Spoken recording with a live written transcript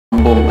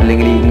സംഭവം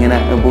അല്ലെങ്കിൽ ഇങ്ങനെ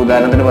ഇപ്പോൾ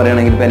ഉദാഹരണത്തിന്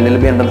പറയുകയാണെങ്കിൽ ഇപ്പോൾ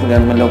LLB എൻട്രൻസ്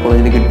ഗവൺമെൻറ് ലോ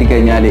കോളേജിൽ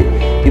കിട്ടിക്കഴിഞ്ഞാൽ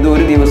ഇത്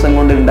ഒരു ദിവസം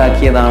കൊണ്ട്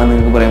ഉണ്ടാക്കിയതാണെന്ന്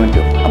നിങ്ങൾക്ക് പറയാൻ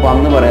പറ്റും. അപ്പോൾ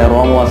അന്ന് പറയാം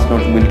Rome was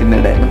not built in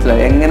A day.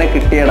 മനസ്സിലായി? എങ്ങനെ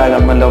കിട്ടിയടാ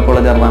ഗവൺമെൻറ് ലോ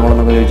കോളേജ് എറണാകുളം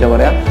എന്നൊക്കെ ചോദിച്ചാൽ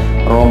പറയാം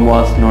Rome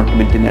was not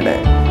built in A day.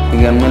 ഈ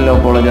government law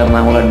college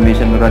Ernakulam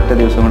admission ഒരൊറ്റ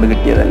ദിവസം കൊണ്ട്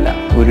കിട്ടിയതല്ല,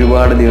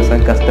 ഒരുപാട് ദിവസം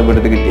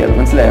കഷ്ടപ്പെട്ടിട്ട് കിട്ടിയത്.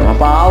 മനസ്സിലായോ?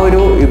 അപ്പോൾ ആ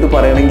ഒരു ഇത്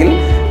പറയണമെങ്കിൽ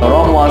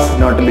Rome was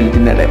not built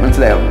in A day.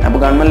 മനസ്സിലായോ? അപ്പോൾ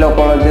ഗവൺമെൻറ് ലോ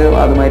കോളേജ്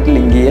അതുമായിട്ട്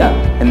ലിങ്ക് ചെയ്യുക,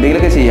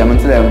 എന്തെങ്കിലുമൊക്കെ ചെയ്യാം.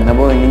 മനസ്സിലായോ?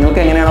 അപ്പോൾ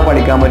നിങ്ങൾക്ക് എങ്ങനെയാണോ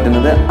പഠിക്കാൻ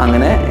പറ്റുന്നത്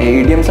അങ്ങനെ.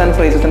 ഇഡിയംസ് ആൻഡ്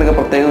ഫ്രേസസിനൊക്കെ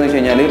പ്രത്യേകത എന്ന് വെച്ച്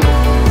കഴിഞ്ഞാൽ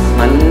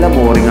നല്ല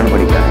ബോറിംഗ് ആണ്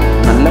പഠിക്കാൻ.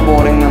 നല്ല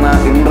ബോറിംഗ് എന്ന്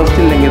പറഞ്ഞാൽ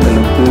ഇൻട്രസ്റ്റ് ഇല്ലെങ്കിൽ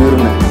തന്നെ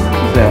തീർന്ന്.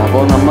 മനസ്സിലായോ?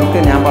 അപ്പോൾ നമുക്ക്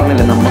ഞാൻ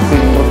പറഞ്ഞില്ലേ, നമുക്ക്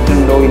ഇൻട്രസ്റ്റ്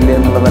ഉണ്ടോ ഇല്ലേ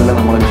എന്നുള്ളതല്ല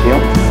നമ്മുടെ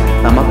വിഷയം.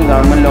 നമുക്ക്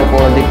ഗവൺമെൻറ് ലോ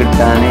കോളേജ്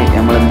കിട്ടാൻ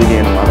നമ്മൾ എന്ത്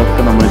ചെയ്യണം,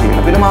 അതൊക്കെ നമ്മൾ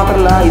ചെയ്യണം. പിന്നെ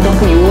മാത്രമല്ല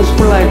ഇതൊക്കെ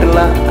യൂസ്ഫുൾ ആയിട്ടുള്ള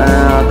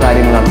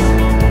കാര്യങ്ങളാണ്.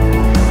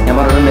 ഞാൻ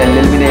പറഞ്ഞിട്ടുണ്ട്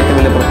LLBയുടെ ഏറ്റവും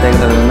വലിയ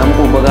പ്രത്യേകത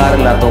നമുക്ക്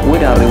ഉപകാരമില്ലാത്ത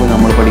ഒരു അറിവ്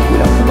നമ്മൾ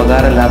പഠിക്കില്ല.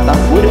 ഉപകാരമില്ലാത്ത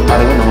ഒരു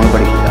അറിവ് നമ്മൾ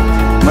പഠിക്കില്ല.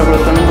 നമ്മൾ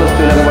 +1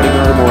 +2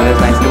 പഠിക്കുന്നത് പോലെ,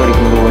 സയൻസിൽ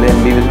പഠിക്കുന്നത് പോലെ,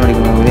 MBBS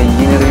പഠിക്കുന്നത് പോലെ,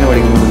 എഞ്ചിനീയറിംഗ്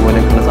പഠിക്കുന്നത്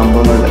പോലെയൊക്കെയുള്ള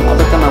സംഭവങ്ങളുണ്ട്.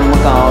 അതൊക്കെ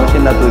നമുക്ക്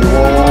ആവശ്യമില്ലാത്ത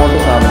ഒരുപാട്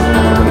സാധനങ്ങൾ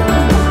നമ്മൾ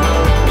പഠിക്കുന്നുണ്ട്.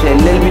 പക്ഷെ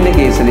LLBയുടെ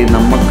കേസിൽ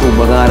നമുക്ക്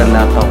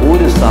ഉപകാരമില്ലാത്ത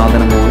ഒരു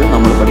സാധനം പോലും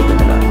നമ്മൾ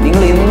പഠിക്കുന്നില്ല.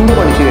 നിങ്ങൾ എന്ത്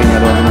പഠിച്ചു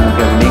കഴിഞ്ഞാലും അത്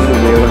നിങ്ങൾക്ക് എവിടെയെങ്കിലും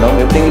ഉപയോഗം ഉണ്ടാവും,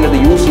 എവിടെയെങ്കിലും അത്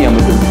യൂസ് ചെയ്യാൻ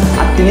പറ്റും.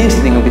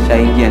 അറ്റ്ലീസ്റ്റ് നിങ്ങൾക്ക്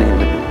ഷൈൻ ചെയ്യാനായിട്ട്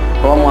പറ്റും.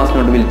 Rome was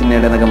not built in A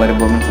day എന്നൊക്കെ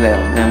പറയുമ്പോൾ മനസ്സിലായോ?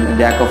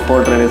 Jack of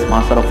all traders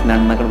master of none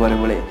എന്നൊക്കെ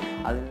പറയുമ്പോഴേ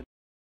അത്